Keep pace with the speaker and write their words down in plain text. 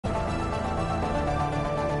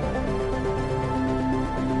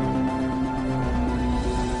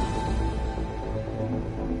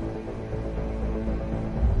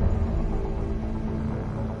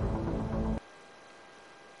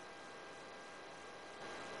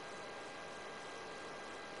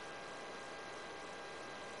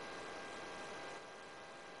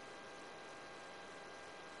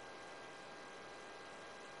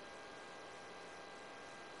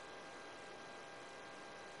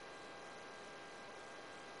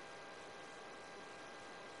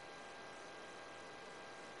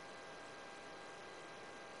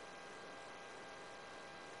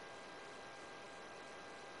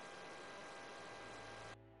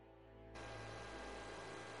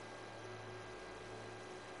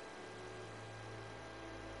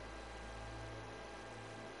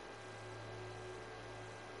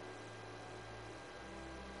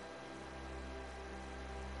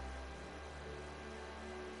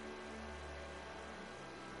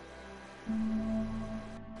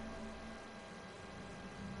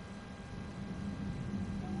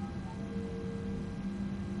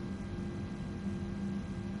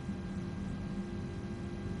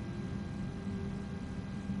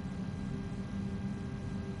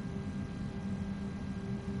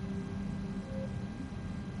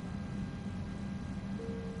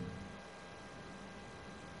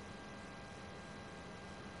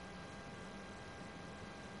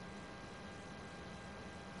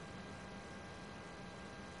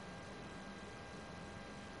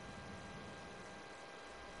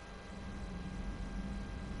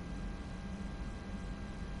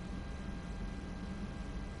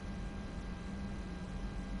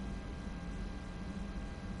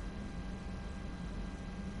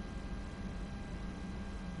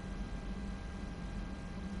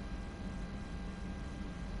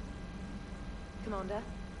Commander?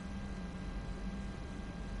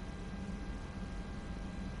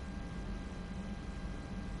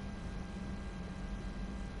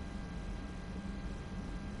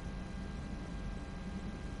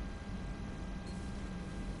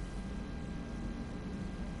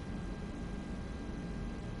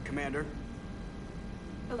 Commander?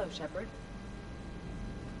 Hello, Shepard.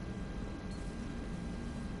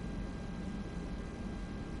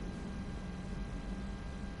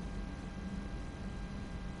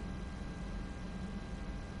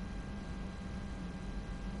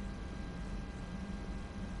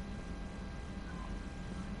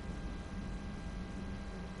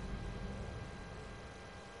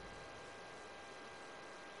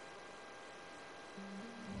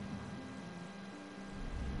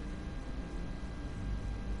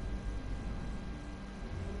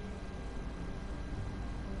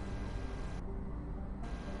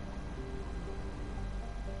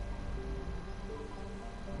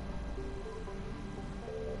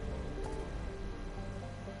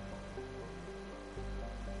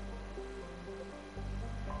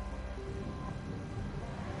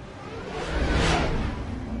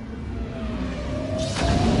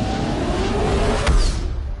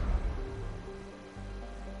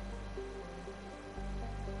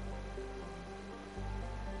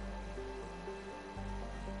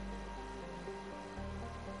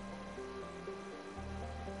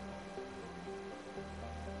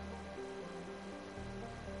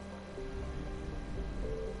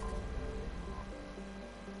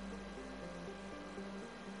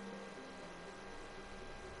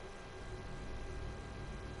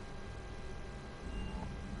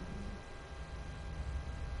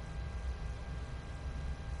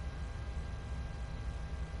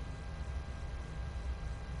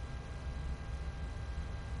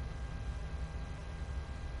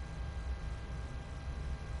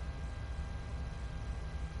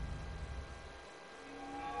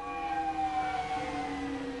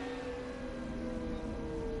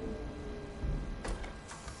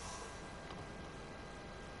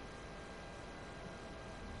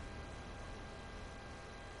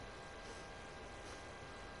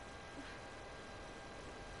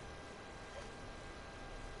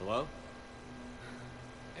 Hello?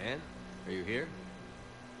 Anne? Are you here?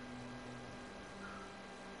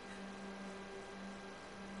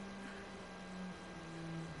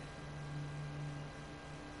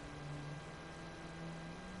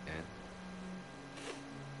 Anne?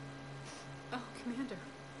 Oh, Commander.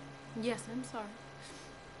 Yes, I'm sorry.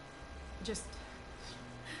 Just...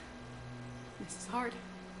 this is hard.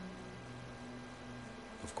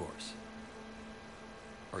 Of course.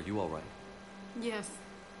 Are you all right? Yes.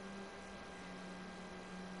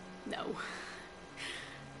 No.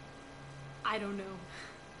 I don't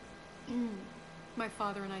know. My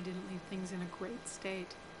father and I didn't leave things in a great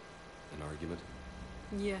state. An argument?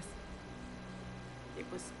 Yes. It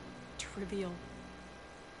was trivial.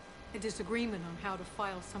 A disagreement on how to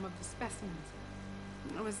file some of the specimens.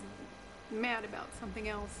 I was mad about something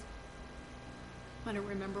else. I don't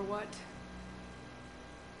remember what.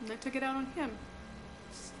 And I took it out on him.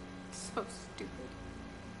 So stupid.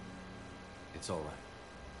 It's all right.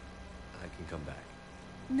 I can come back.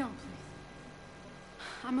 No, please.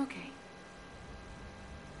 I'm okay.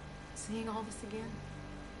 Seeing all this again.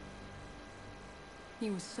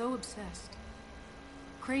 He was so obsessed.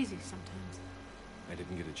 Crazy sometimes. I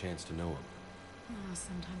didn't get a chance to know him. Oh,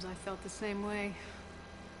 sometimes I felt the same way.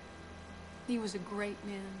 He was a great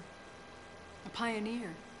man. A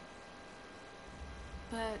pioneer.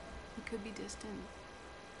 But he could be distant.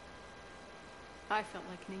 I felt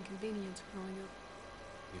like an inconvenience growing up.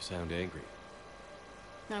 You sound angry.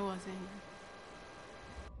 I was angry.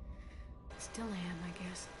 Still am, I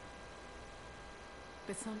guess.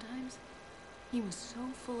 But sometimes, he was so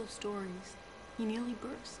full of stories, he nearly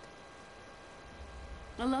burst.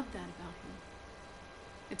 I love that about him.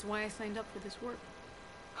 It's why I signed up for this work.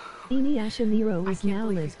 Inuyasha Nero I is can't now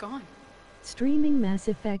believe live. he's gone. Streaming Mass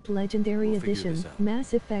Effect Legendary We'll figure Edition. this out.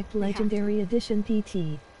 Mass Effect We have to. Legendary Edition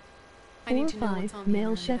PT. I need to know what's 4-5 on the Male other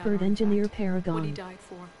end of that Shepard Engineer artifact. What he Paragon. died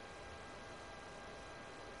for.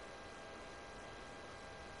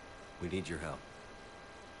 We need your help.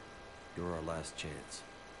 You're our last chance.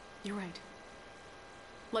 You're right.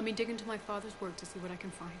 Let me dig into my father's work to see what I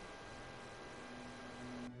can find.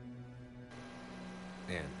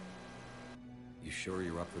 Anne, you sure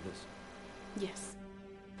you're up for this? Yes.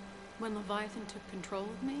 When Leviathan took control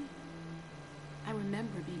of me, I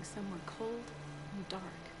remember being somewhere cold and dark.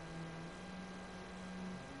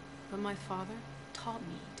 But my father taught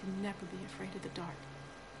me to never be afraid of the dark.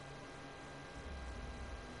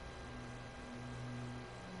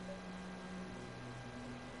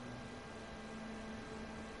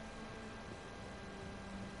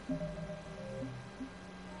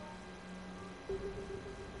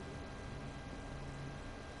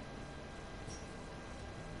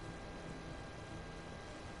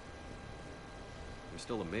 I'm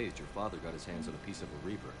still amazed your father got his hands on a piece of a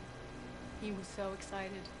Reaper. He was so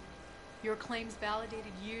excited. Your claims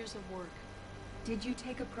validated years of work. Did you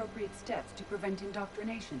take appropriate steps to prevent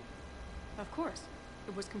indoctrination? Of course.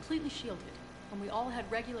 It was completely shielded, and we all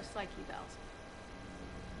had regular psych evals.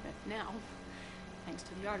 But now, thanks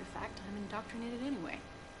to the artifact, I'm indoctrinated anyway,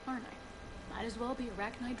 aren't I? Might as well be a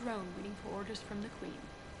Arachnite drone waiting for orders from the Queen.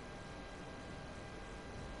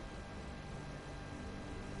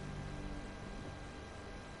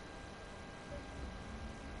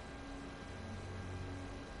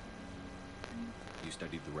 You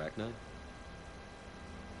studied the Arachnite?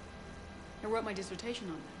 I wrote my dissertation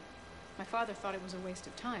on them. My father thought it was a waste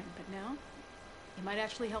of time, but now, it might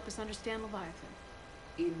actually help us understand Leviathan.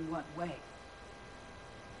 In what way?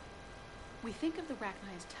 We think of the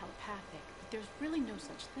Arachnite as telepathic, but there's really no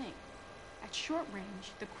such thing. At short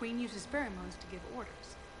range, the Queen uses pheromones to give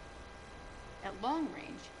orders. At long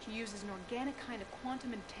range, she uses an organic kind of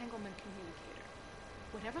quantum entanglement communicator.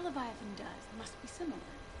 Whatever Leviathan does must be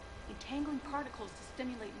similar, entangling particles to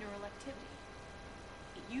stimulate neural activity.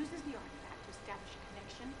 It uses the artifact to establish a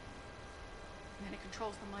connection, and then it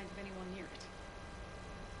controls the minds of anyone near it.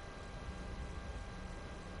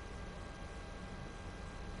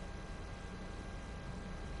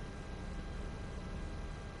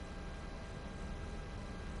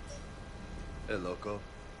 Hey, Loco.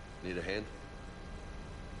 Need a hand?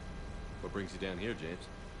 What brings you down here, James?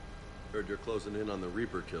 Heard you're closing in on the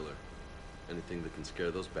Reaper killer. Anything that can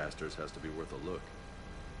scare those bastards has to be worth a look.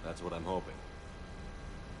 That's what I'm hoping.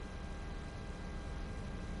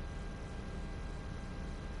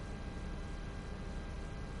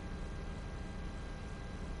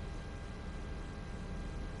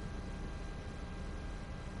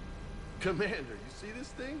 Commander, you see this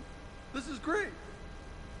thing? This is great!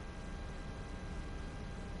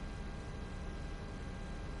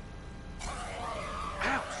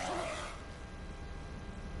 Ouch!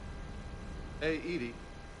 Hey, Edie,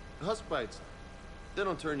 husk bites, they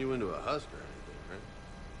don't turn you into a husk or anything, right?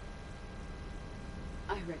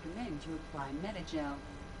 I recommend you apply Metagel.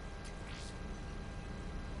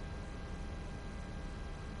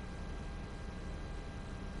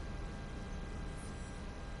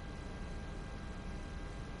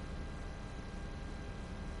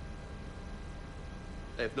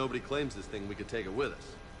 Hey, if nobody claims this thing, we could take it with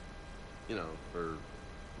us. You know, for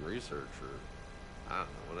research or, I don't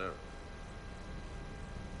know, whatever.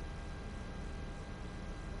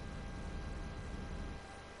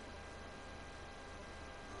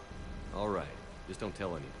 All right. Just don't tell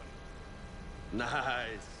anybody.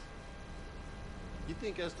 Nice! You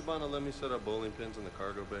think Esteban will let me set up bowling pins in the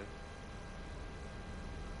cargo bay?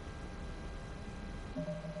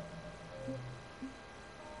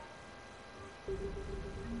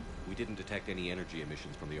 We didn't detect any energy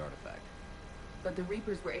emissions from the artifact. But the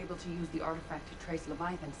Reapers were able to use the artifact to trace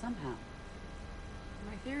Leviathan somehow.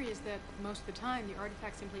 My theory is that most of the time, the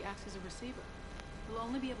artifact simply acts as a receiver. We'll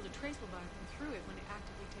only be able to trace Leviathan through it when it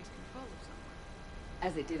actively takes control of someone.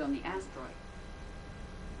 As it did on the asteroid.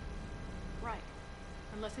 Right.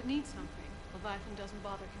 Unless it needs something, Leviathan doesn't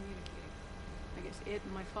bother communicating. I guess it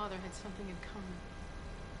and my father had something in common.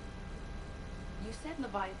 You said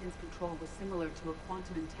Leviathan's control was similar to a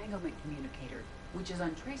quantum entanglement communicator, which is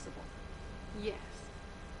untraceable. Yes,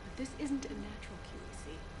 but this isn't a natural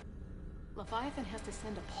QEC. Leviathan has to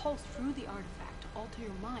send a pulse through the artifact to alter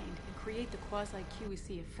your mind and create the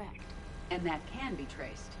quasi-QEC effect. And that can be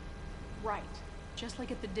traced. Right. Just like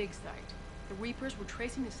at the dig site. The Reapers were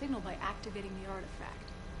tracing the signal by activating the artifact.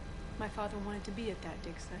 My father wanted to be at that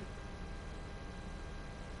dig site.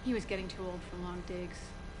 He was getting too old for long digs,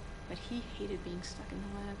 but he hated being stuck in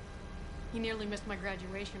the lab. He nearly missed my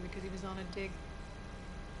graduation because he was on a dig.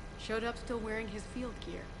 Showed up still wearing his field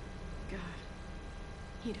gear. God,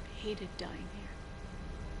 he'd have hated dying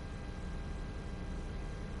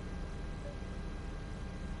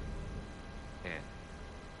here.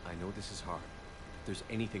 Anne, I know this is hard. If there's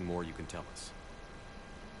anything more you can tell us.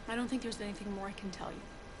 I don't think there's anything more I can tell you.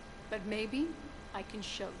 But maybe I can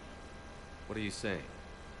show you. What are you saying?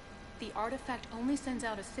 The artifact only sends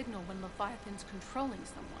out a signal when Leviathan's controlling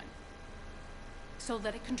someone. So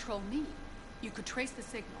let it control me. You could trace the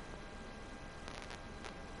signal.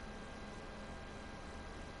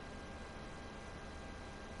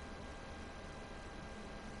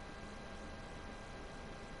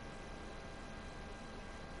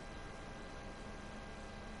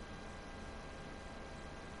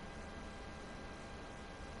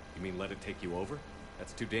 You mean let it take you over?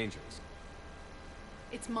 That's too dangerous.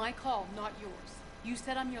 It's my call, not yours. You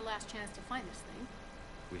said I'm your last chance to find this thing.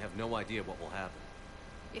 We have no idea what will happen.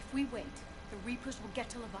 If we wait, the Reapers will get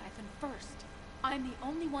to Leviathan first. I'm the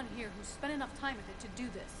only one here who's spent enough time with it to do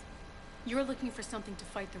this. You're looking for something to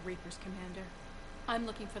fight the Reapers, Commander. I'm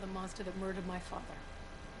looking for the monster that murdered my father.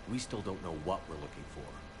 We still don't know what we're looking for.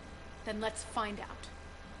 Then let's find out.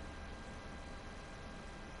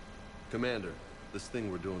 Commander, this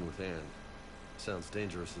thing we're doing with Anne sounds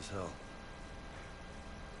dangerous as hell.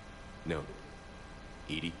 No.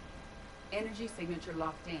 Edie? Energy signature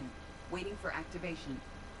locked in. Waiting for activation.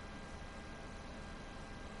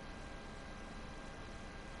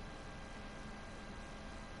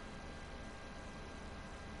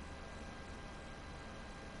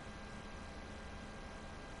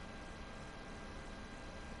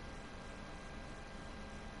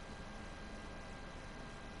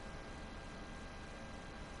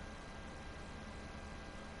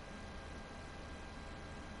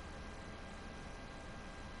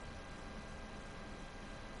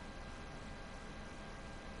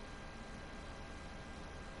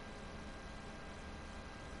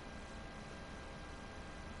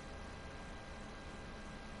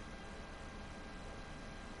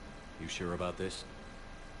 You sure about this?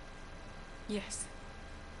 Yes.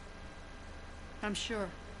 I'm sure.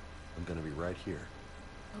 I'm gonna be right here.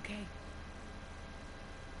 Okay.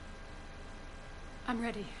 I'm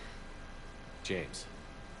ready. James,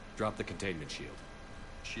 drop the containment shield.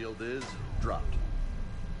 Shield is dropped.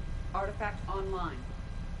 Artifact online.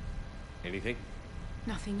 Anything?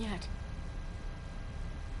 Nothing yet.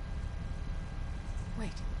 Wait.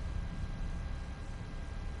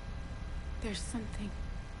 There's something.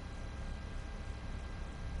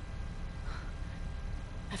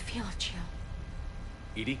 I feel a chill.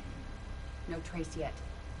 Edie? No trace yet.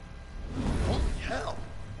 Holy hell!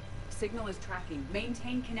 Signal is tracking.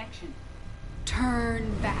 Maintain connection. Turn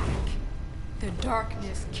back. The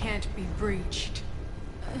darkness can't be breached.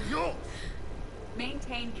 Yo!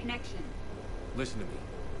 Maintain connection. Listen to me.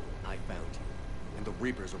 I found you. And the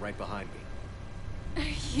Reapers are right behind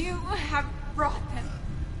me. You have brought them.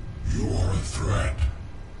 You are a threat.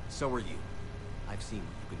 So are you. I've seen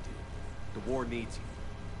what you can do. The war needs you.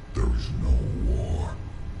 There is no war.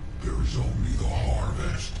 There is only the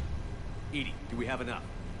harvest. Edie, do we have enough?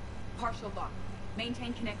 Partial lock.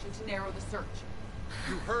 Maintain connection to narrow the search.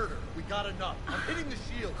 You heard her. We got enough. I'm hitting the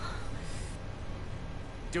shield.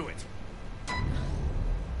 Do it.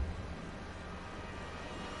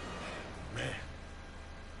 Man.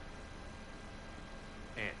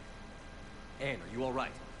 Anne, are you all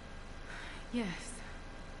right? Yes.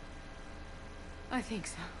 I think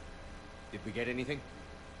so. Did we get anything?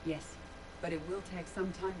 Yes, but it will take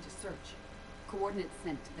some time to search. Coordinates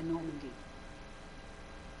sent to the Normandy.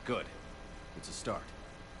 Good. It's a start.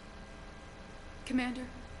 Commander,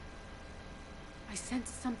 I sense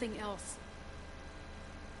something else.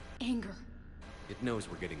 Anger. It knows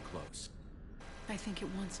we're getting close. I think it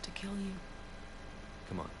wants to kill you.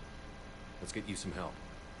 Come on. Let's get you some help.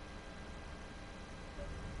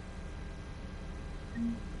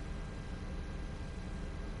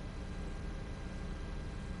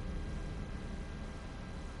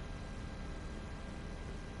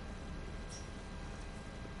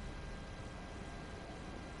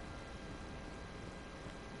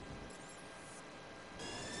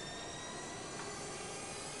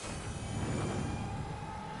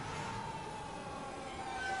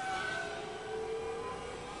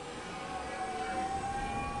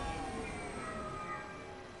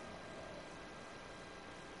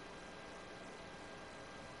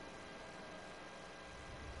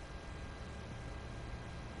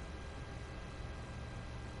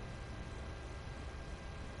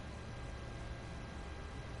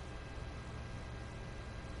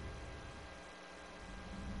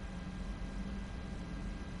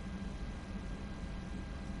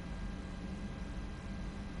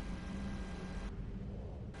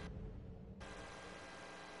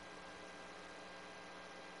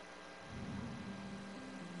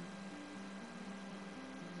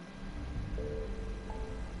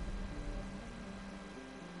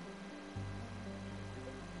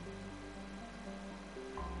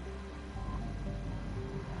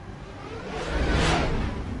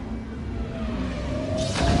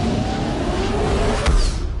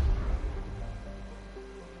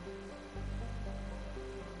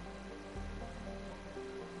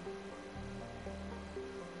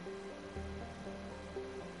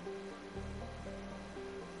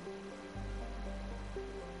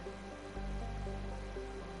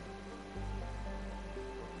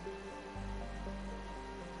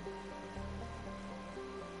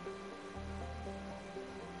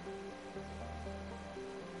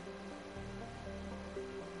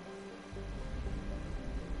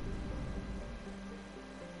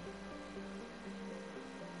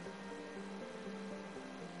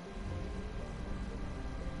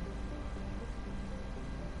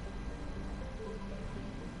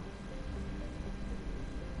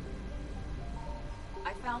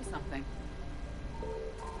 found something.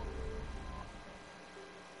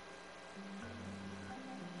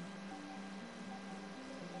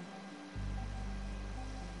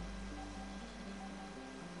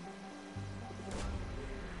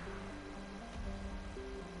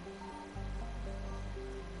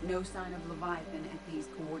 No sign of Leviathan at these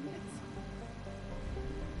coordinates.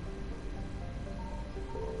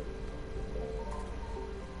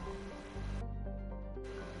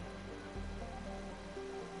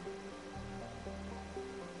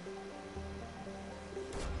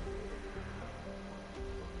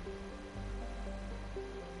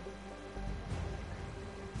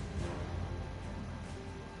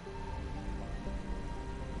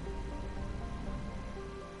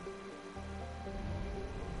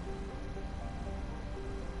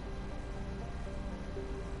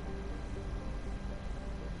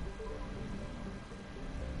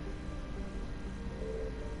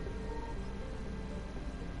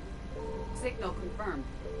 Signal confirmed.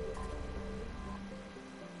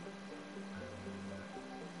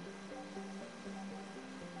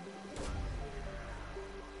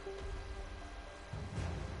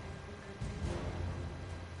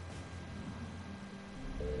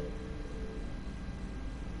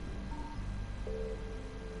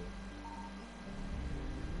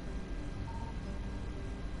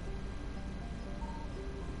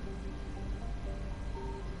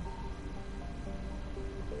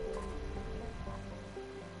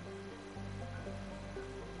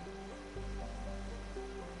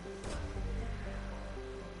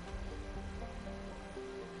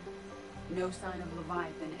 No sign of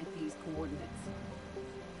Leviathan at these coordinates.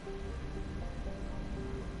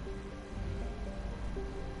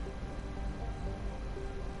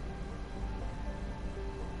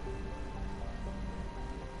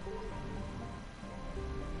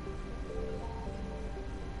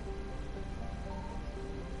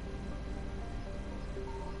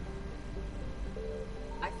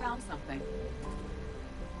 I found something.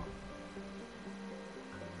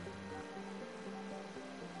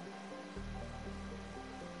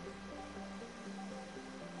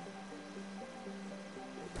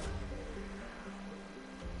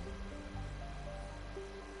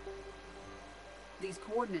 These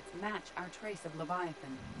coordinates match our trace of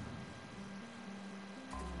Leviathan.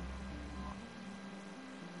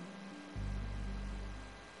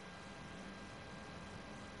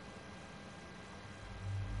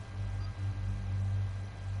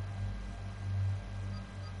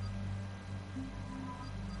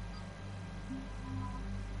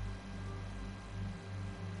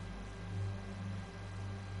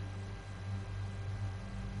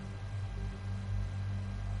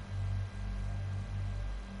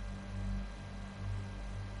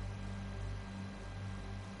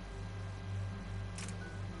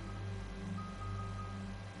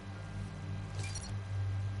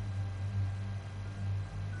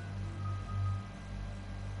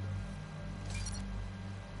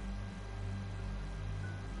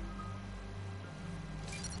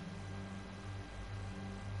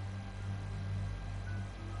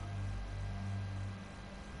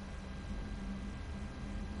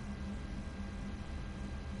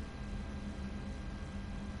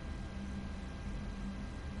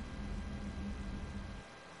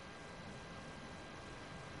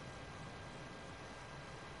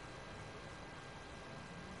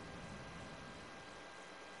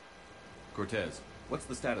 Cortez, what's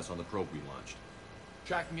the status on the probe we launched?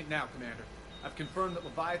 Tracking it now, Commander. I've confirmed that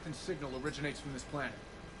Leviathan's signal originates from this planet.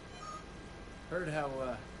 Heard how,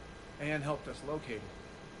 Anne helped us locate it.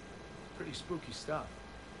 Pretty spooky stuff.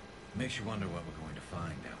 Makes you wonder what we're going to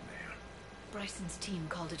find down there. Bryson's team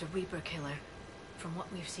called it a Reaper killer. From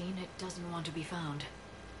what we've seen, it doesn't want to be found.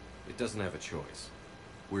 It doesn't have a choice.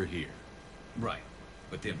 We're here. Right.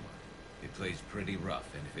 But then what? It plays pretty rough,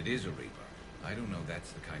 and if it is a Reaper, I don't know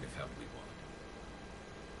that's the kind of help we want.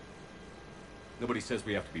 Nobody says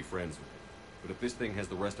we have to be friends with it. But if this thing has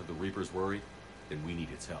the rest of the Reapers worried, then we need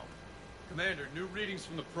its help. Commander, new readings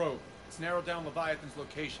from the probe. It's narrowed down Leviathan's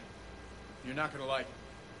location. You're not gonna like it.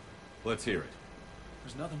 Let's hear it.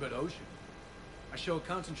 There's nothing but ocean. I show a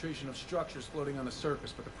concentration of structures floating on the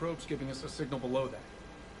surface, but the probe's giving us a signal below that.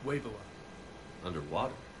 Way below.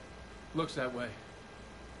 Underwater? Looks that way.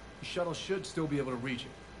 The shuttle should still be able to reach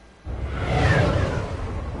it.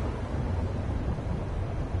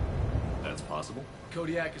 That's possible.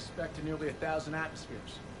 Kodiak is spec'd to nearly 1,000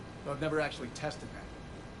 atmospheres, but I've never actually tested that.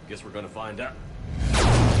 Guess we're gonna find out.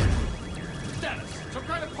 Status! Some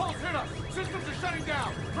kind of pulse hit us! Systems are shutting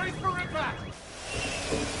down! Brace for impact!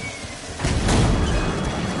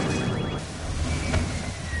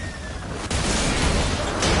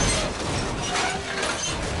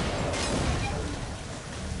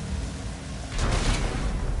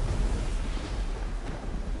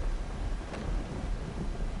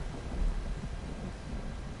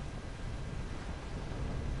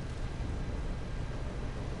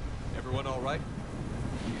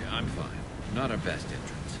 Not our best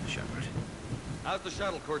entrance, Shepard. How's the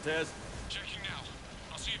shuttle, Cortez? Checking now.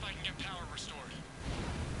 I'll see if I can get power restored.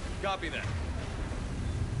 Copy that.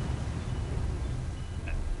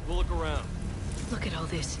 We'll look around. Look at all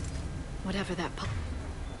this. Whatever that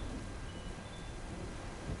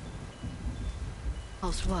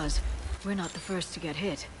pulse was, we're not the first to get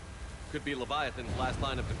hit. Could be Leviathan's last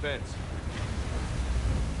line of defense.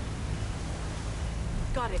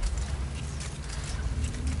 Got it.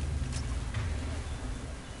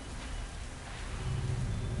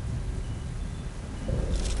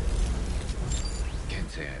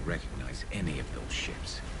 Can't say I recognize any of those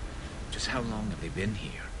ships. Just how long have they been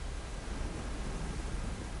here?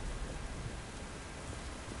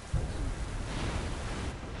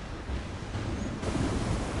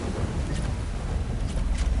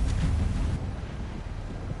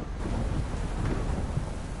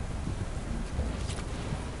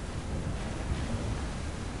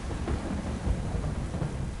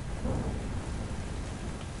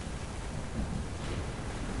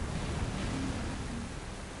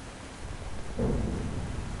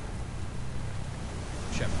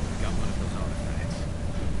 Shepard, we got one of those artifacts.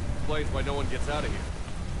 Explains why no one gets out of here.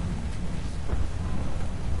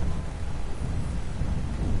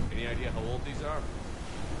 Any idea how old these are?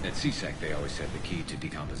 At CSEC, they always said the key to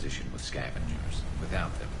decomposition was scavengers.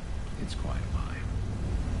 Without them, it's quite a lie.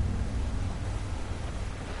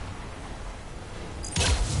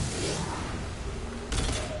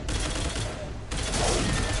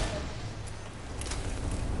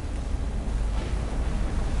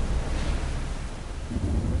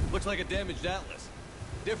 Looks like a damaged Atlas.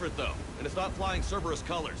 Different, though, and it's not flying Cerberus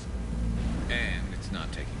colors. And it's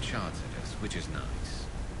not taking shots at us, which is nice.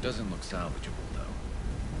 Doesn't look salvageable, though.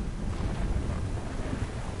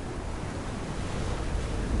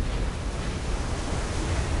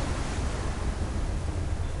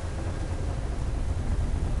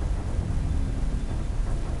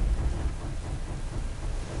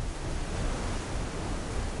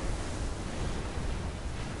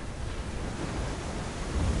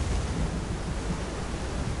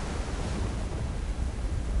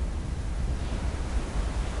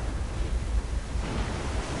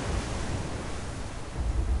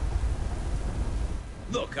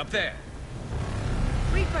 Look, up there!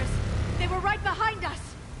 Reapers! They were right behind us!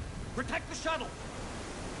 Protect the shuttle!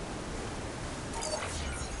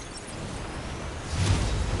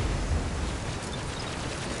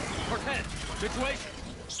 Cortez, situation!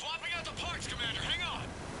 Swapping out the parts, Commander. Hang on.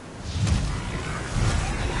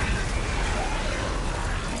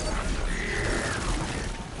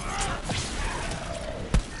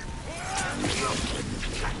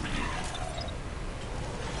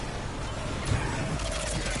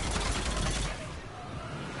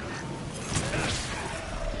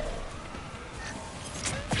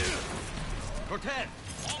 Cortez!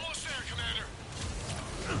 Almost there, Commander.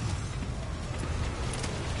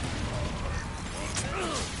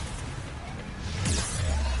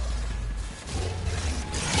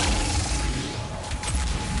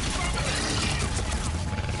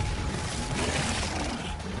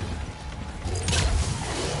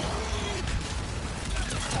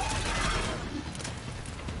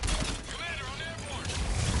 Commander, on airborne.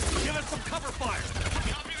 Give us some cover fire!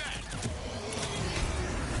 Copy that.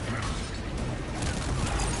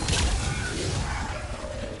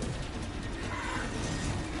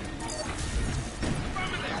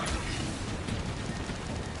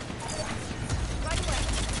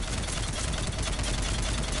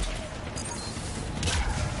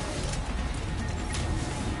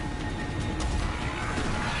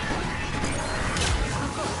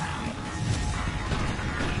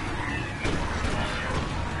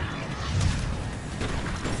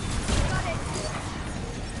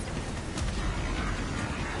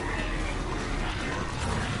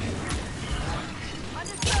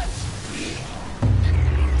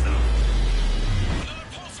 Another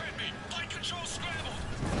pulse hit me. Flight control scrambled.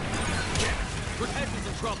 Cortez is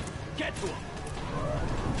in trouble. Get to him!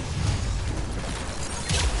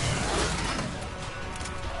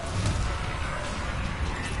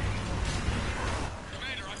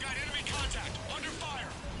 Commander, I've got enemy contact. Under fire.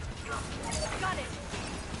 Got it!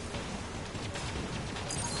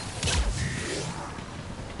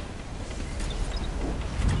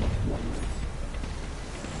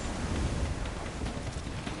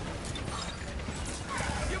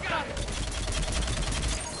 You got it!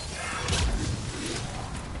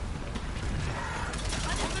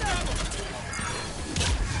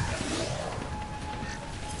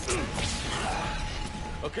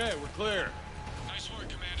 Okay, we're clear. Nice work,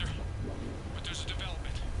 Commander. But there's a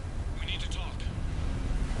development. We need to talk.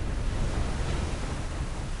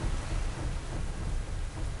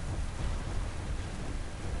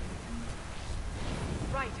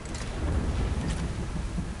 right.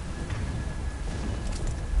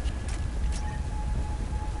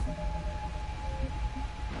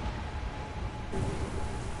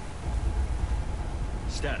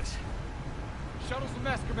 Status. Shuttle's a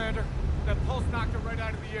mess, Commander. That pulse knocked her right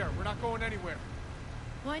out of the air. We're not going anywhere.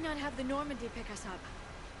 Why not have the Normandy pick us up?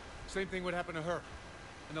 Same thing would happen to her.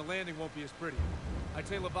 And the landing won't be as pretty. I'd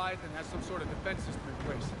say Leviathan has some sort of defense system in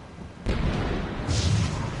place.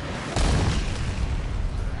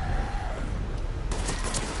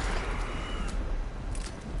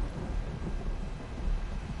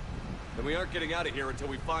 Then we aren't getting out of here until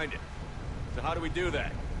we find it. So how do we do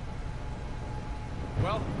that?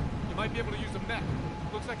 Well, you might be able to use a mech.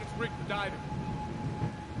 Looks like it's rigged for diving.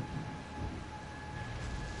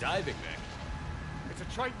 Diving mech? It's a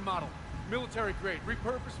Triton model. Military grade,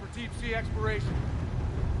 repurposed for deep sea exploration.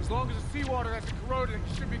 As long as the seawater hasn't corroded,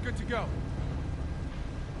 it should be good to go.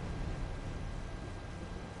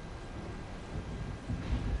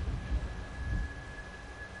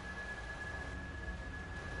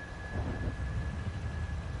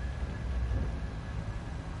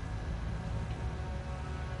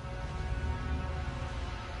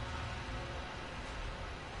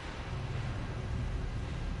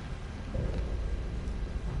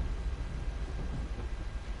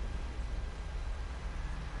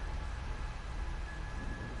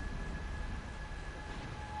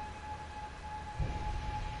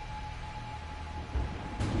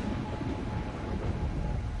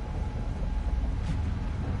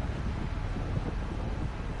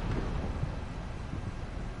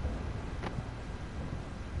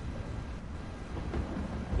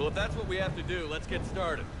 Well, if that's what we have to do, let's get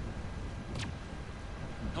started.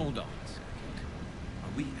 Hold on a second. Are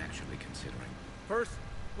we actually considering? First,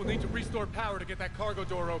 we'll need to restore power to get that cargo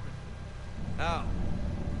door open. How?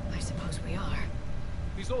 I suppose we are.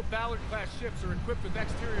 These old Ballard-class ships are equipped with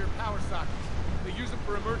exterior power sockets. They use them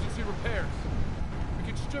for emergency repairs. We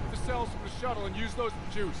can strip the cells from the shuttle and use those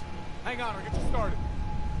for juice. Hang on, I'll get you started.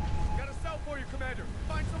 Got a cell for you, Commander.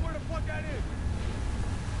 Find somewhere to plug that in.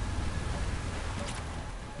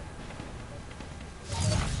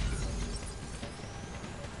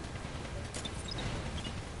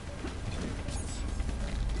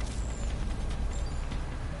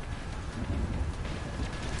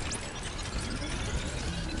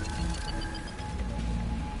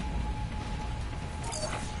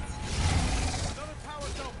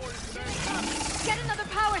 Get another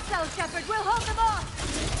power cell, Shepard. We'll hold them off.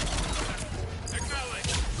 Acknowledge.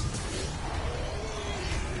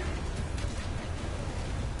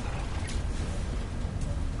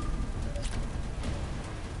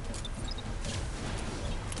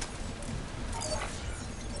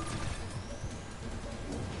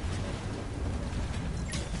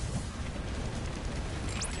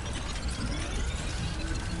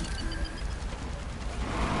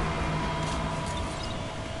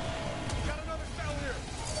 Got another cell here.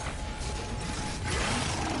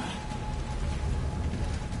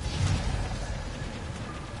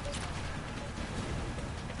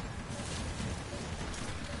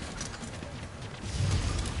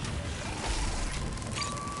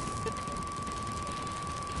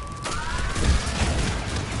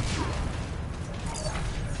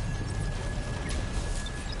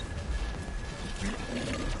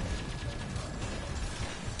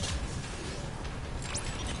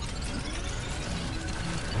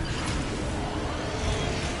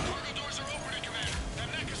 Cargo doors are opening, Commander. That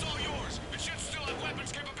mech is all yours. It should still have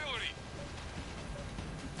weapons capability.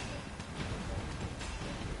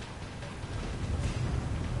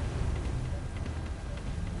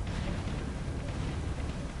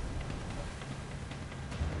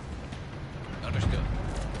 Understood.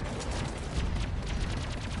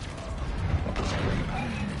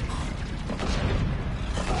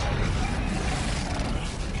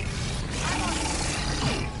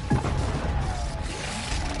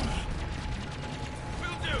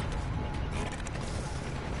 Will do.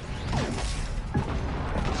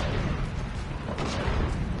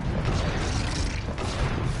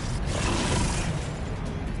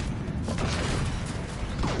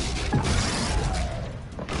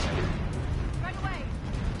 Right away.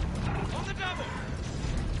 On the double.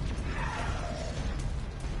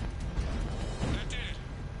 That did it.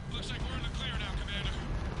 Looks like we're in the clear now, Commander.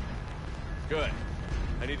 Good.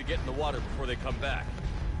 I need to get in the water before they come back.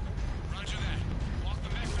 Roger that. Walk the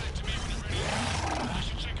mech back to me when you're ready. I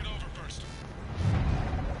should check it over first.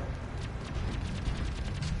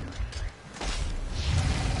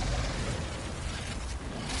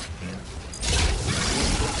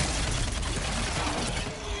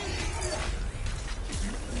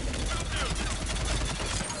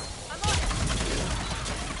 I'm on it.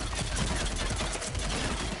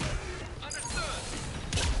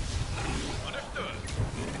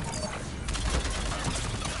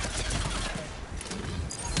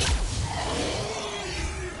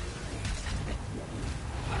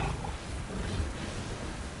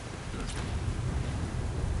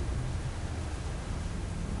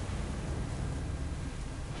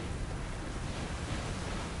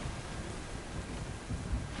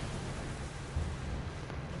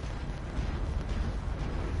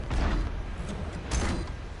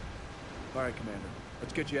 All right, Commander.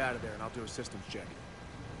 Let's get you out of there, and I'll do a systems check.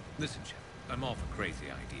 Listen, Shepard, I'm all for crazy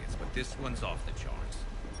ideas, but this one's off the charts.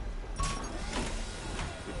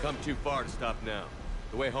 We've come too far to stop now.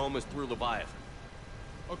 The way home is through Leviathan.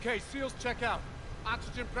 Okay, SEALs, check out.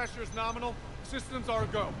 Oxygen pressure is nominal. Systems are a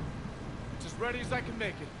go. It's as ready as I can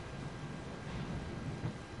make it.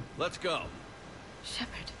 Let's go.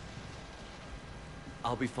 Shepard.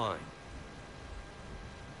 I'll be fine.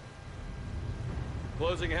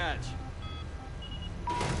 Closing hatch.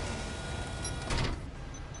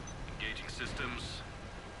 Engaging systems.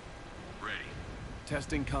 Ready.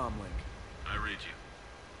 Testing comm link. I read you.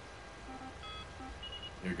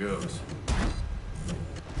 Here goes.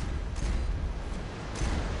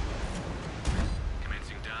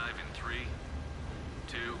 Commencing dive in 3,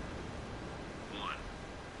 2, 1.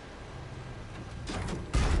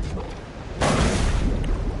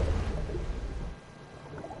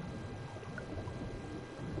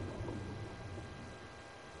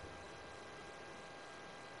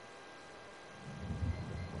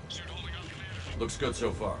 Suit holding up, Commander. Looks good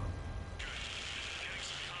so far. Getting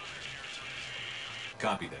some contact here.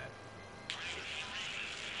 Copy that.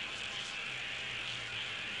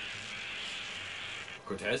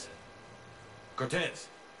 Cortez? Cortez!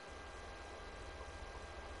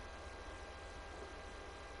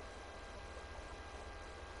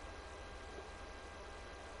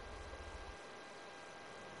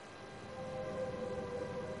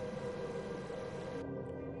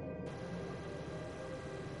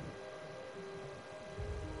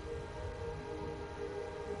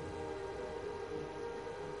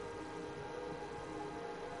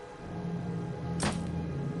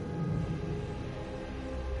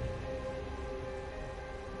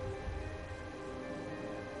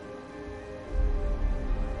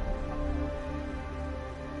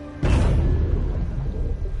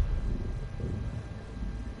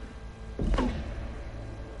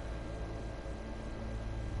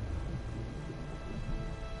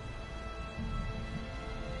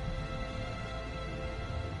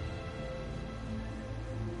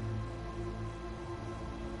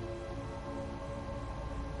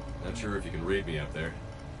 Not sure if you can read me up there.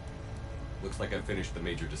 Looks like I finished the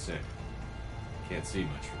major descent. Can't see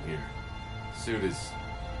much from here. Suit is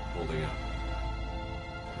holding up.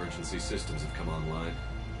 Emergency systems have come online.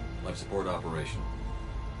 Life support operational.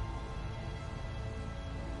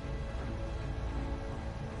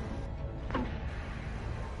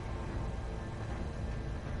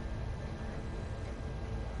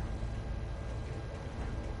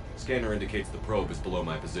 Scanner indicates the probe is below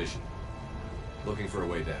my position. Looking for a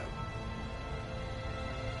way down.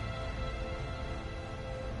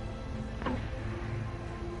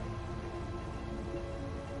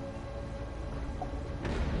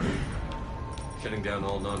 Shutting down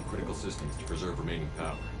all non-critical systems to preserve remaining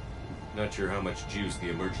power. Not sure how much juice the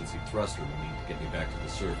emergency thruster will need to get me back to the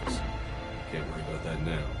surface. Can't worry about that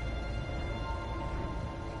now.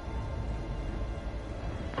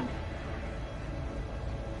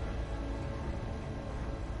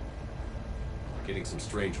 Getting some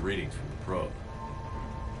strange readings from the probe.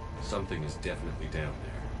 Something is definitely down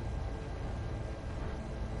there.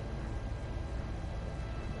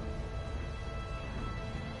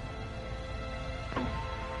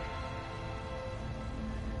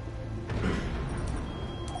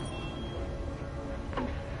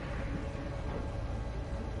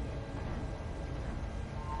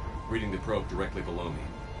 Reading the probe directly below me.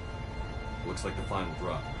 Looks like the final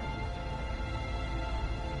drop.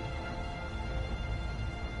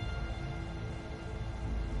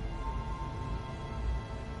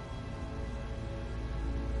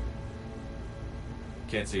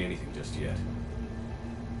 Can't see anything just yet.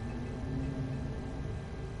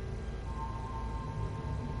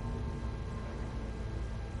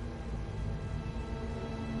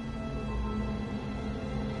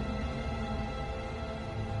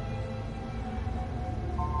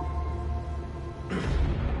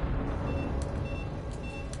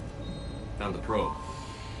 Found the probe.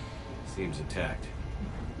 Seems intact.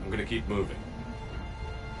 I'm gonna keep moving.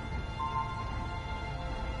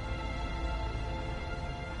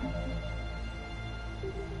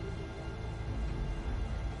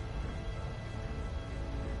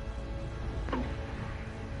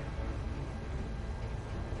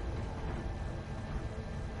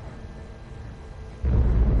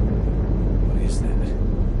 What is that?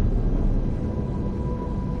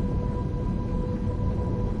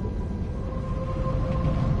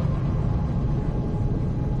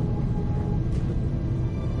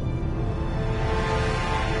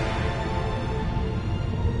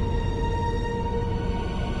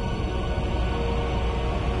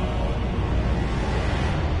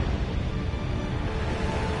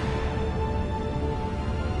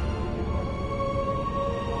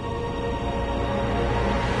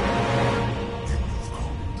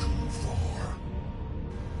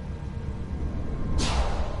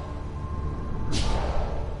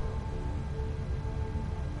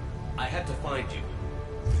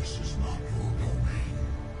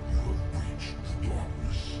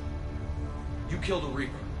 killed a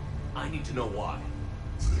Reaper. I need to know why.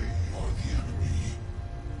 They are the enemy.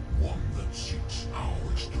 One that seeks our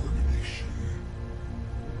extermination.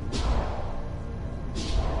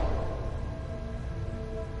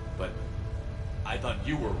 But I thought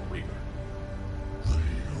you were a Reaper. They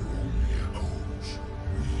are only echoes.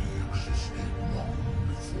 We existed long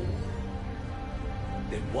before.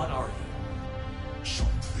 Then what are you?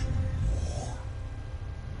 Something more.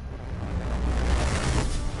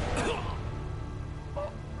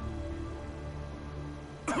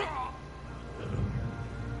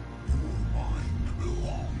 Your mind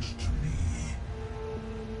belongs to me.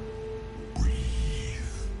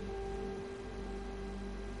 Breathe.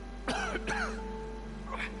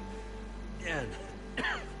 Ian.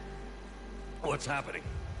 What's happening?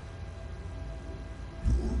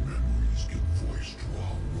 Your memories give voice to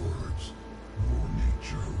our words. Your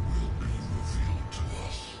nature will be revealed to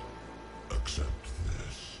us. Accept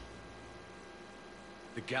this.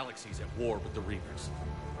 The galaxy's at war with the Reapers.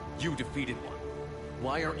 You defeated one.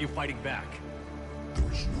 Why aren't you fighting back?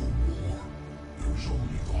 There is no war. There is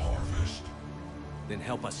only the harvest. Then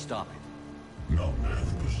help us stop it. None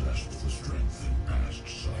have possessed the strength in past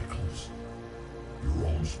cycles. Your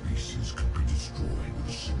own species could be destroyed with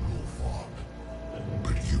a single thought.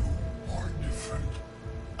 But you are different.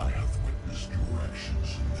 I have witnessed your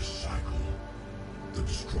actions in this cycle. The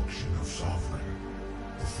destruction of Sovereign,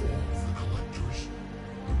 the fall of the Collectors.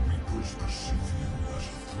 The Reapers perceive you as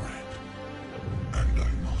a threat. And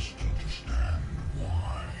I must understand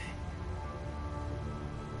why.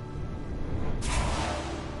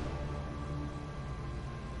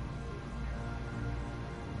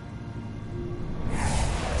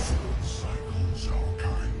 For cycles, our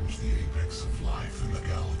kind was the apex of life in the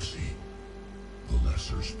galaxy. The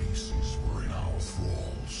lesser species were in our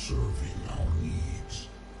thrall, serving our needs.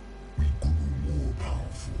 We grew more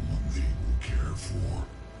powerful than they were cared for,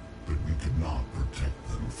 but we could not protect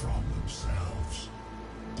them from themselves.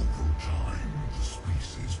 Over time, the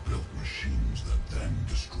species built machines that then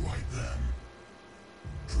destroyed them.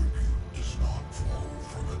 Tribute does not flow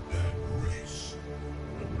from a dead race.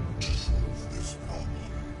 To solve this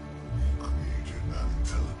problem, we created an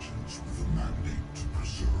intelligence with a mandate to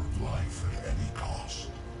preserve life at any cost.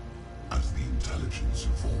 As the intelligence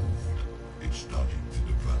evolved, it studied the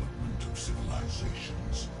development of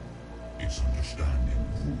civilizations. Its understanding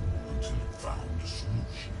grew until it found a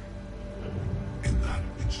solution. In that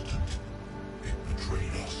instant, it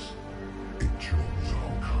betrayed us. It chose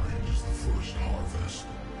our kind as the first harvest.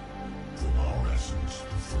 From our essence,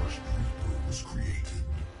 the first Reaper was created.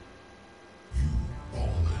 You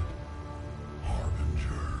call it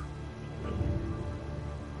Harbinger.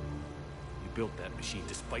 You built that machine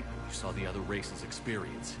despite what you saw the other races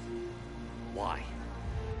experience. Why?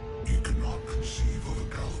 You cannot conceive of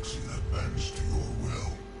a galaxy that bends to your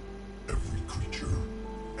will. Every creature,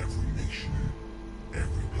 every nation,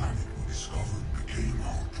 every planet we discovered became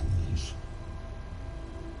our tools.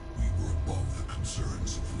 We were above the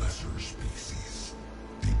concerns of lesser species.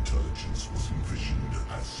 The intelligence was envisioned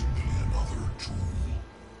as simply another tool.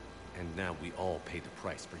 And now we all pay the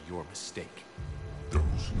price for your mistake. There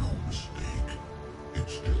was no mistake. It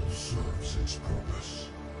still serves its purpose.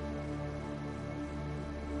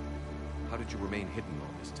 How did you remain hidden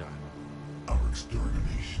all this time? Our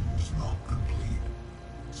extermination is not complete.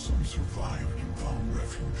 Some survived and found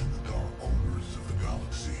refuge in the dark corners of the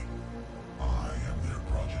galaxy. I am their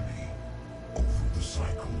progeny. Over the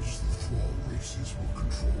cycles, the thrall races were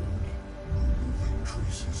controlled, removing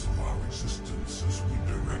traces of our existence as we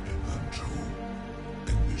directed them to.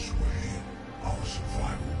 In this way, our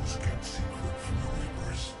survival was kept secret from the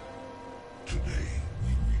Reapers. Today,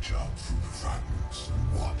 we reach out through the fragments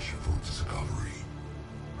and watch for discovery.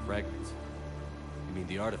 Fragments? You mean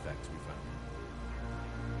the artifacts we found?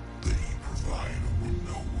 They provide a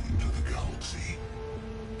window into the galaxy.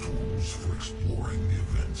 Tools for exploring the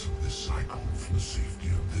events of this cycle for the safety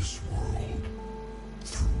of this world.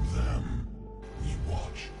 Through them, we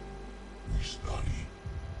watch, we study,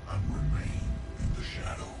 and remain in the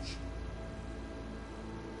shadows.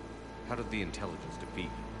 How did the intelligence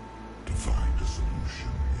defeat you? To find a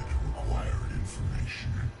solution, it required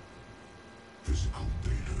information. Physical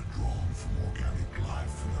data drawn from organic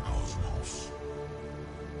life in the cosmos.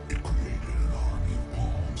 It created an army of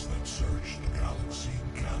pawns that searched the galaxy,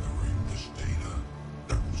 gathering this data.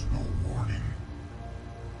 There was no warning.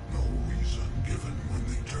 No reason given when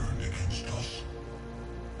they turned against us.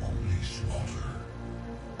 Only slaughter.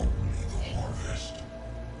 Only the harvest.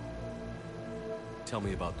 Tell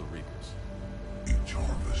me about the Reapers. Each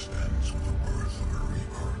harvest ends with the birth of a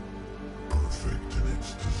Reaper. Perfect in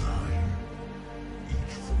its design.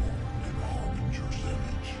 Each formed in harmony Avenger's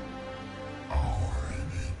image. Our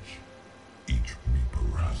image. Each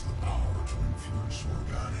Reaper has the power to influence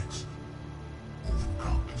organics. Over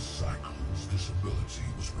countless cycles, this ability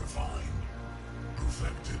was refined,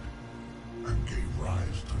 perfected, and gave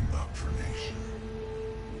rise to indoctrination.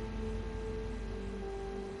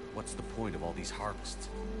 What's the point of all these harvests?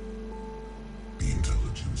 The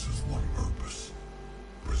intelligence has one purpose: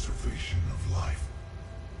 preservation of life.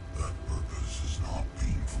 That purpose is not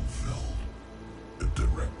being fulfilled. It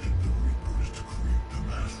directed the Reapers to create the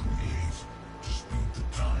mass relays to speed the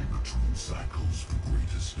time between cycles for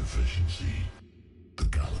greatest efficiency. The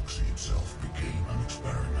galaxy itself became an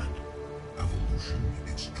experiment. Evolution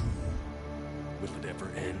its tool. Will it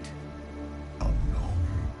ever end? Unknown.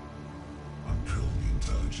 Until the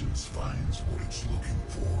intelligence finds what it's looking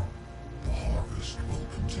for, the harvest will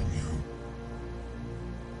continue.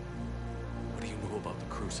 What do you know about the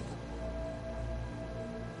Crucible?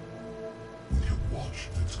 We have watched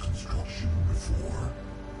its construction before.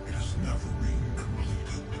 It has never been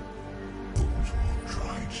completed. Those who have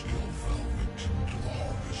tried still fell victim to the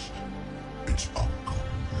harvest. Its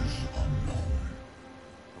outcome is unknown.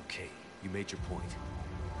 Okay, you made your point.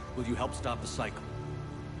 Will you help stop the cycle?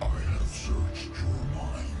 I have searched your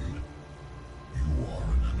mind. You are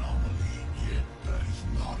an anomaly, yet that is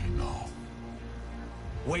not enough.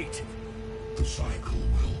 Wait! The cycle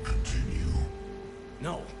will continue.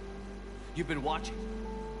 No. You've been watching.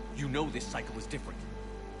 You know this cycle is different.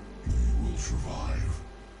 We will survive.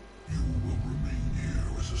 You will remain here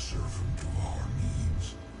as a servant of our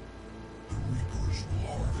needs. The Reapers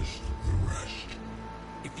will harvest the rest.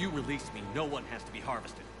 If you release me, no one has to be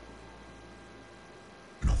harvested.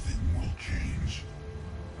 Nothing will change.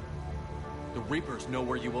 The Reapers know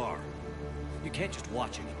where you are. You can't just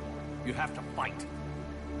watch anymore. You have to fight.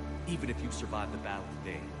 Even if you survive the battle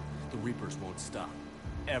today, the Reapers won't stop.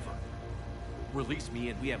 Ever. Release me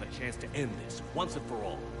and we have a chance to end this, once and for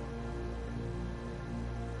all.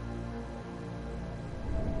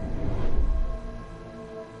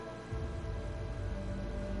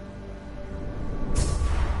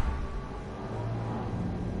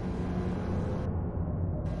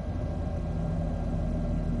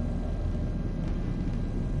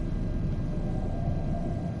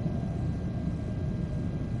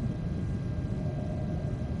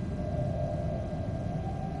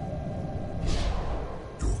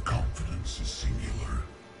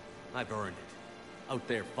 I've earned it. Out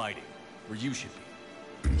there fighting, where you should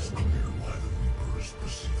be. It is clear why the Reapers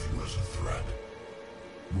perceive you as a threat.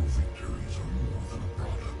 Your victories are more than a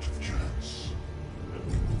product of chance.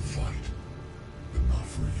 We will fight, but not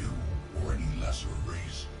for you or any lesser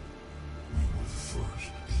race. We were the first,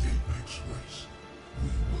 the Apex race. We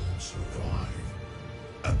will survive.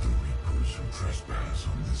 And the Reapers who trespass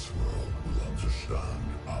on this world will understand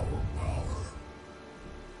our power.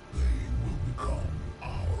 They will become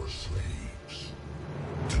our slaves.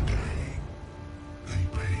 Today, they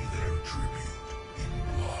pay their tribute in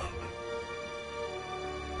blood.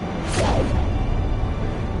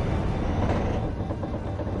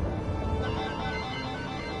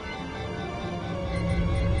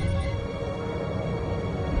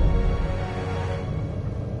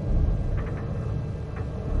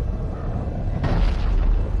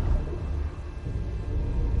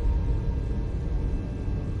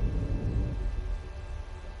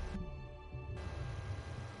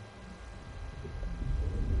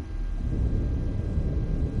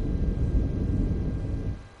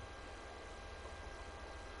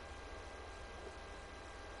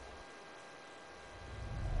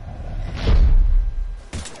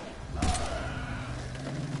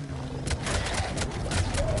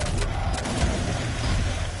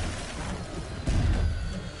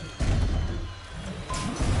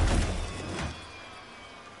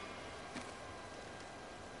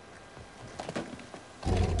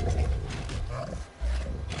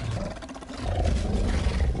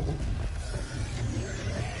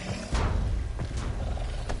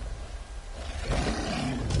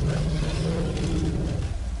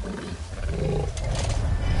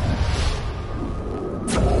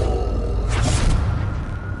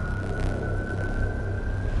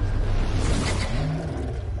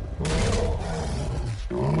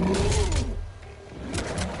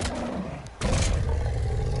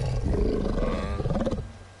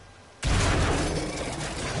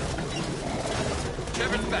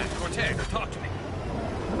 Shepard's back. Cortez, talk to me.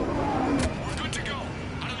 We're good to go.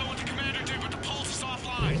 I don't know what the commander did, but the pulse is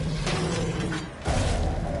offline.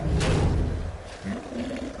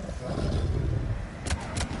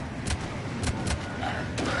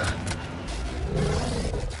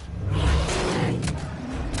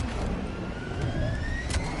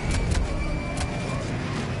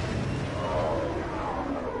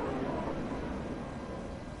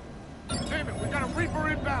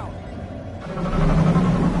 inbound!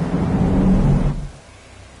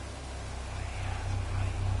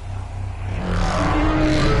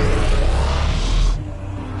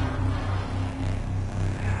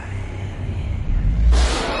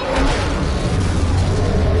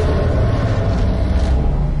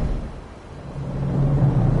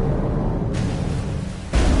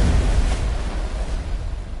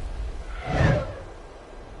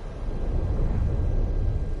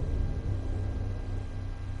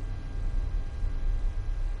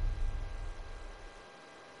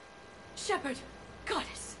 Shepard!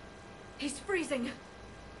 Goddess! He's freezing!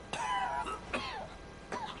 Are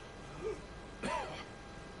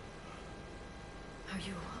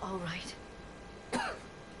you all right?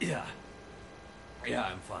 Yeah. Yeah,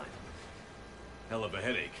 I'm fine. Hell of a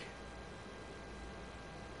headache.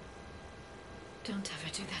 Don't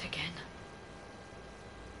ever do that again.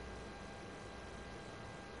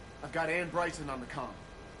 I've got Ann Bryson on the comm.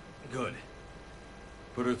 Good.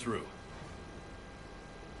 Put her through.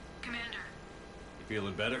 Commander. You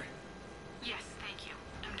feeling better? Yes, thank you.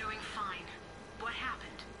 I'm doing fine. What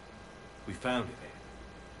happened? We found it, Ann.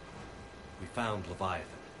 We found Leviathan.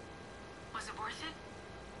 Was it worth it?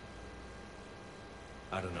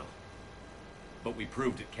 I don't know. But we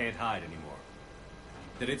proved it can't hide anymore.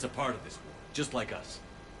 That it's a part of this war, just like us.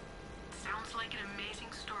 Sounds like an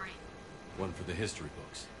amazing story. One for the history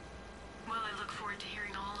books. Well, I look forward to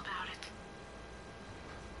hearing all about it.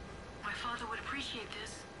 My father would appreciate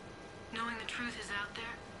this, knowing the truth is out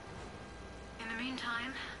there. In the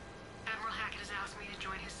meantime, Admiral Hackett has asked me to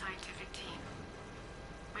join his scientific team.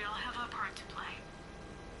 We all have our part to play.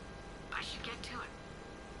 I should get to it.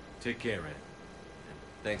 Take care, Ann. And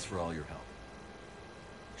thanks for all your help.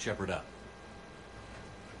 Shepard up.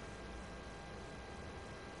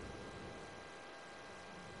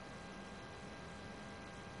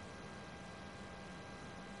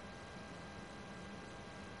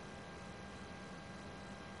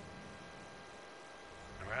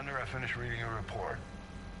 Commander, I finished reading your report.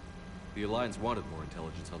 The Alliance wanted more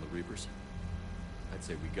intelligence on the Reapers. I'd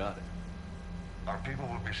say we got it. Our people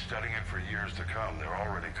will be studying it for years to come. They're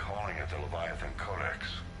already calling it the Leviathan Codex.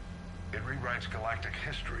 It rewrites galactic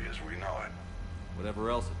history as we know it. Whatever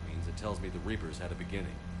else it means, it tells me the Reapers had a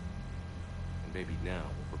beginning. And maybe now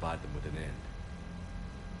we'll provide them with an end.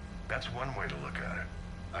 That's one way to look at it.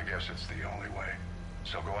 I guess it's the only way.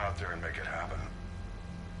 So go out there and make it happen.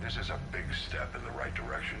 This is a big step in the right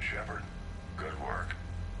direction, Shepard. Good work.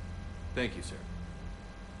 Thank you, sir.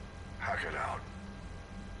 Hack it out.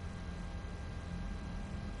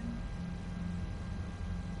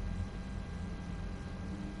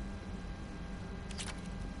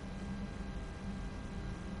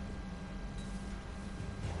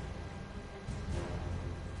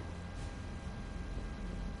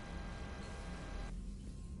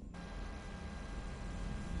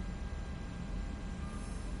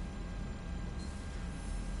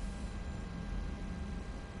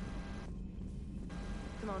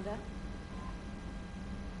 Commander?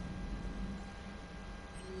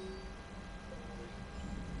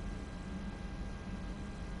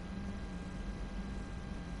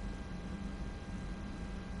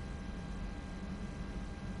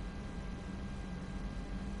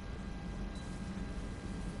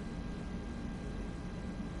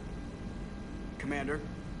 Commander?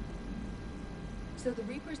 So the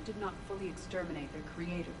Reapers did not fully exterminate their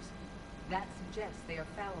creators. That suggests they are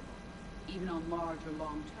fallible, even on large or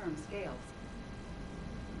long-term scales.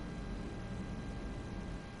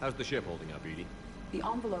 How's the ship holding up, Edie? The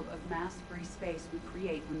envelope of mass-free space we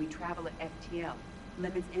create when we travel at FTL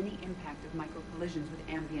limits any impact of micro-collisions with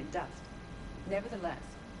ambient dust. Nevertheless,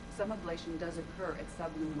 some ablation does occur at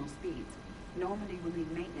subluminal speeds. Normandy will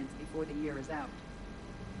need maintenance before the year is out.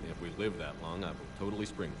 If we live that long, I will totally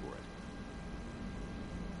spring for it.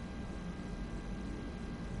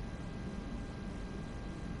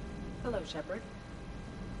 Hello, Shepard.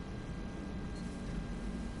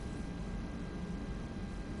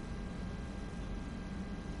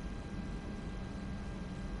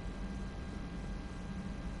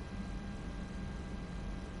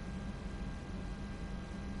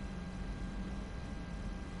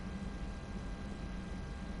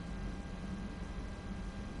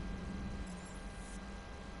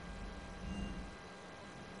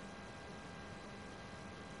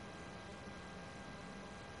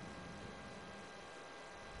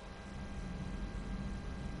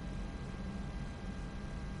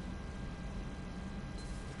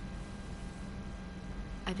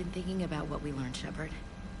 I've been thinking about what we learned, Shepard.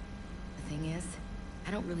 The thing is,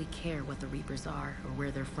 I don't really care what the Reapers are or where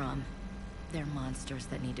they're from. They're monsters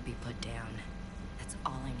that need to be put down. That's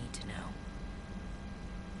all I need to know.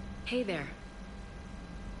 Hey there.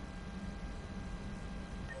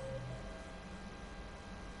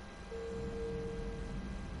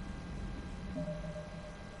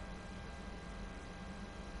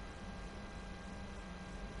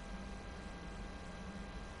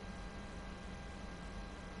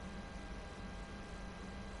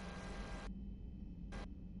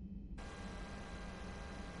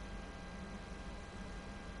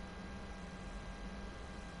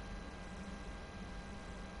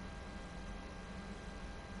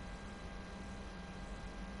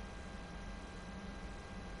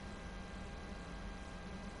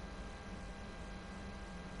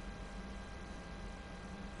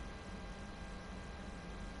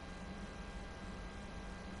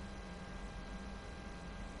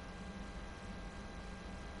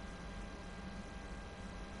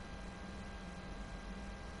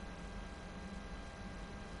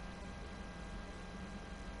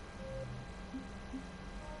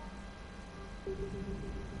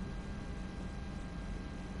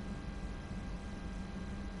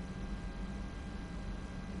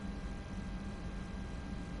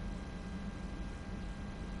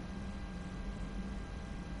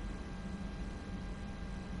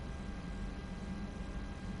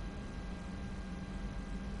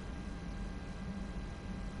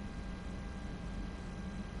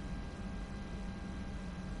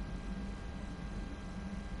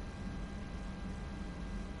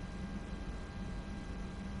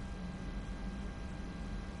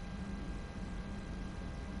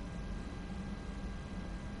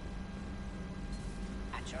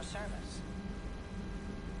 At your service.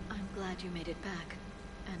 I'm glad you made it back.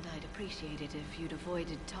 And I'd appreciate it if you'd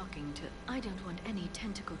avoided talking to... I don't want any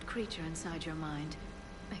tentacled creature inside your mind.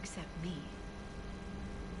 Except me.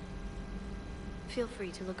 Feel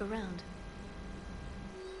free to look around.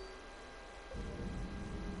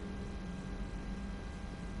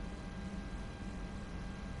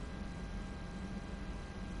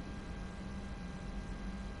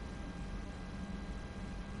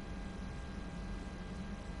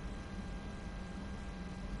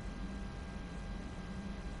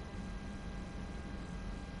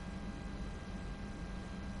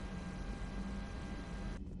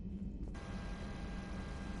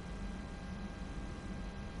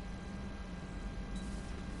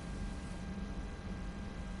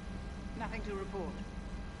 Nothing to report.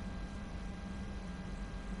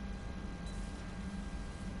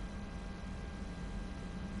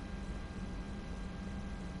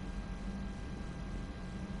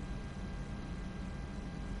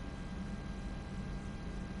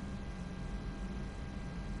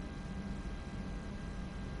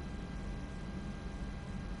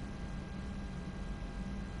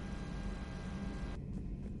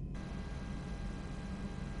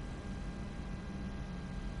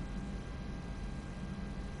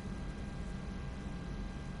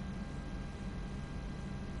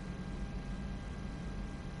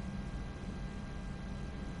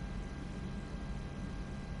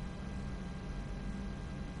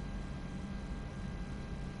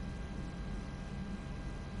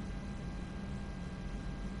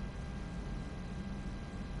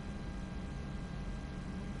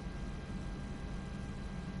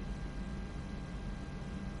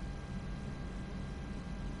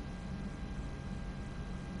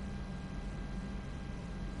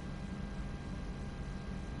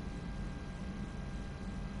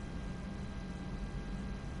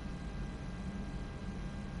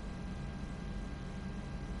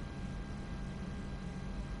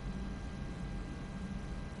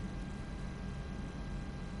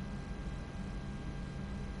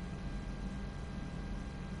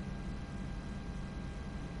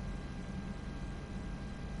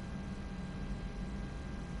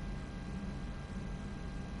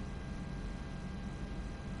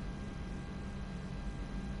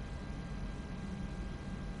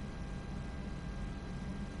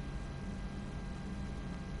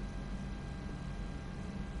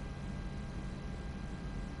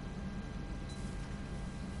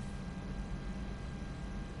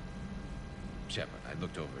 Shepard, I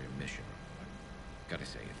looked over your mission report. Gotta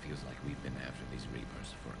say, it feels like we've been after these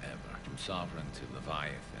Reapers forever. From Sovereign to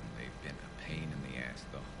Leviathan, they've been a pain in the ass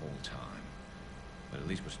the whole time. But at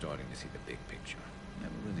least we're starting to see the big picture.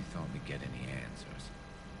 Never really thought we'd get any answers.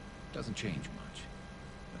 Doesn't change much,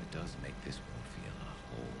 but it does make this war feel a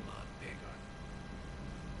whole lot bigger.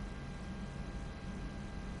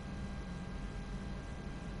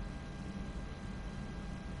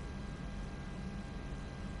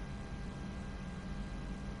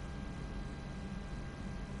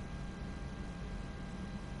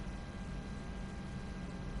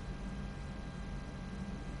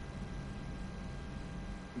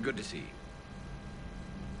 Good to see you.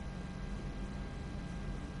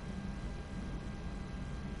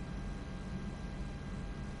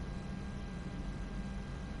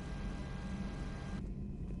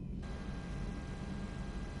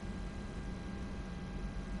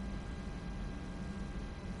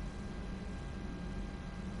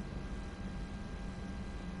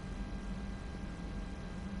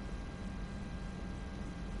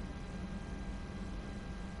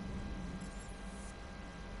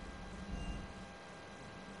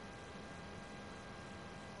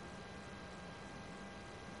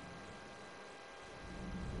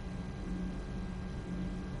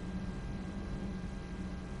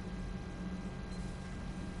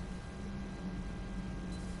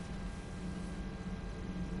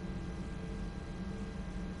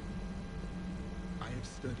 I have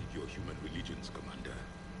studied your human religions, Commander.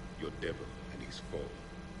 Your devil and his fall.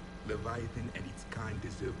 Leviathan and its kind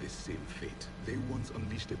deserve the same fate. They once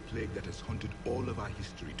unleashed a plague that has haunted all of our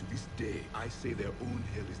history to this day. I say their own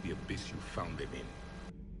hell is the abyss you found them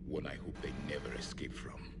in. One I hope they never escape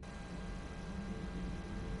from.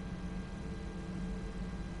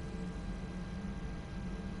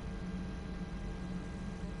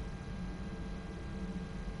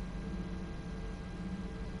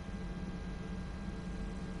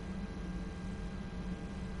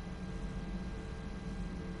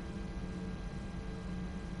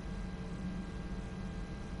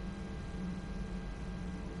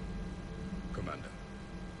 Commander.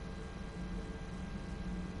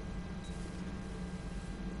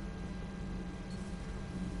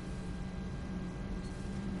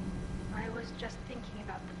 I was just thinking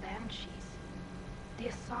about the Banshees. The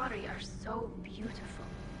Asari are so beautiful.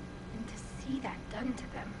 And to see that done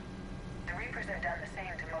to them. The Reapers have done the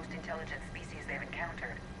same to most intelligent species they've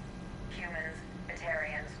encountered. Humans,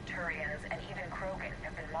 Batarians, Turians, and even Krogan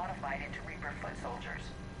have been modified into Reaper foot soldiers.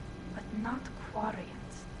 But not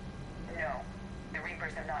Quarians. No. The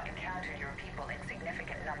Reapers have not encountered your people in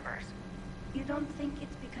significant numbers. You don't think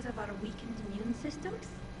it's because of our weakened immune systems?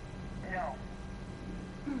 No.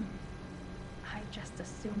 I just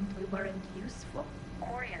assumed we weren't useful.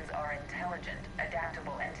 Quarians are intelligent,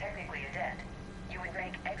 adaptable, and technically adept. You would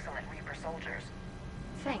make excellent Reaper soldiers.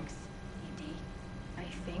 Thanks, ED. I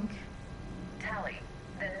think. Tali,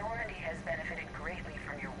 the Normandy has benefited greatly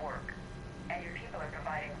from your work, and your people are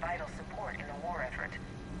providing vital support in the war effort.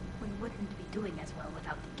 We wouldn't be doing as well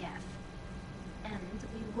without the Geth. And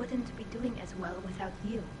we wouldn't be doing as well without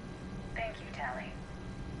you. Thank you, Tali.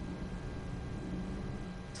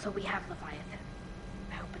 So we have Leviathan.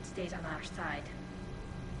 I hope it stays on our side.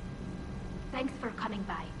 Thanks for coming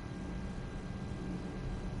by.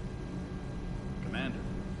 Commander.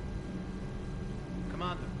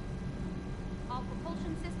 Commander. All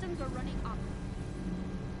propulsion systems are running optimally.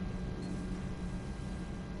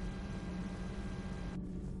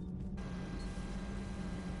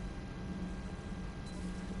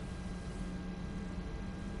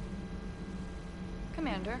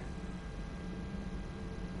 Commander.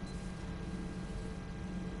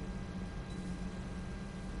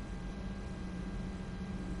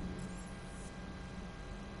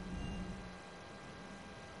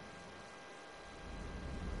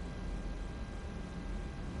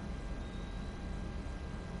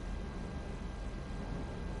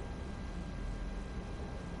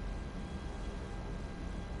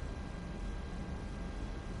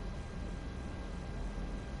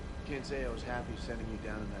 Can't say I was happy sending you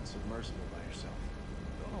down in that submersible by yourself.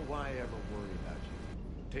 Don't know why I ever worry about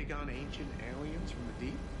you. Take on ancient aliens from the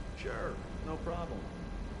deep? Sure, no problem.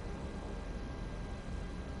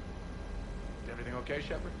 Everything okay,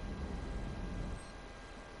 Shepard?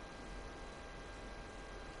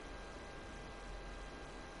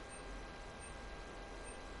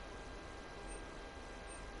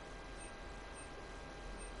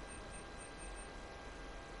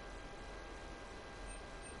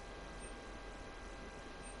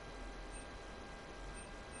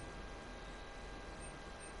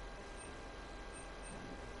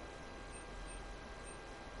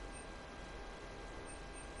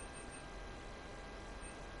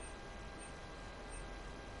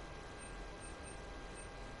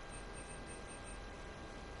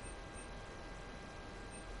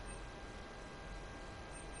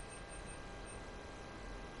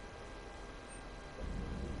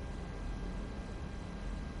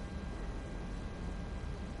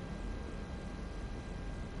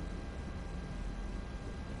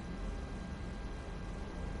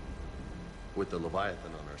 With the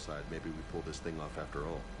Leviathan on our side, maybe we pull this thing off after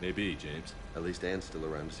all. Maybe, James. At least Anne's still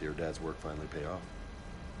around to see her dad's work finally pay off.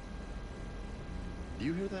 Do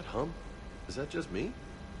you hear that hum? Is that just me?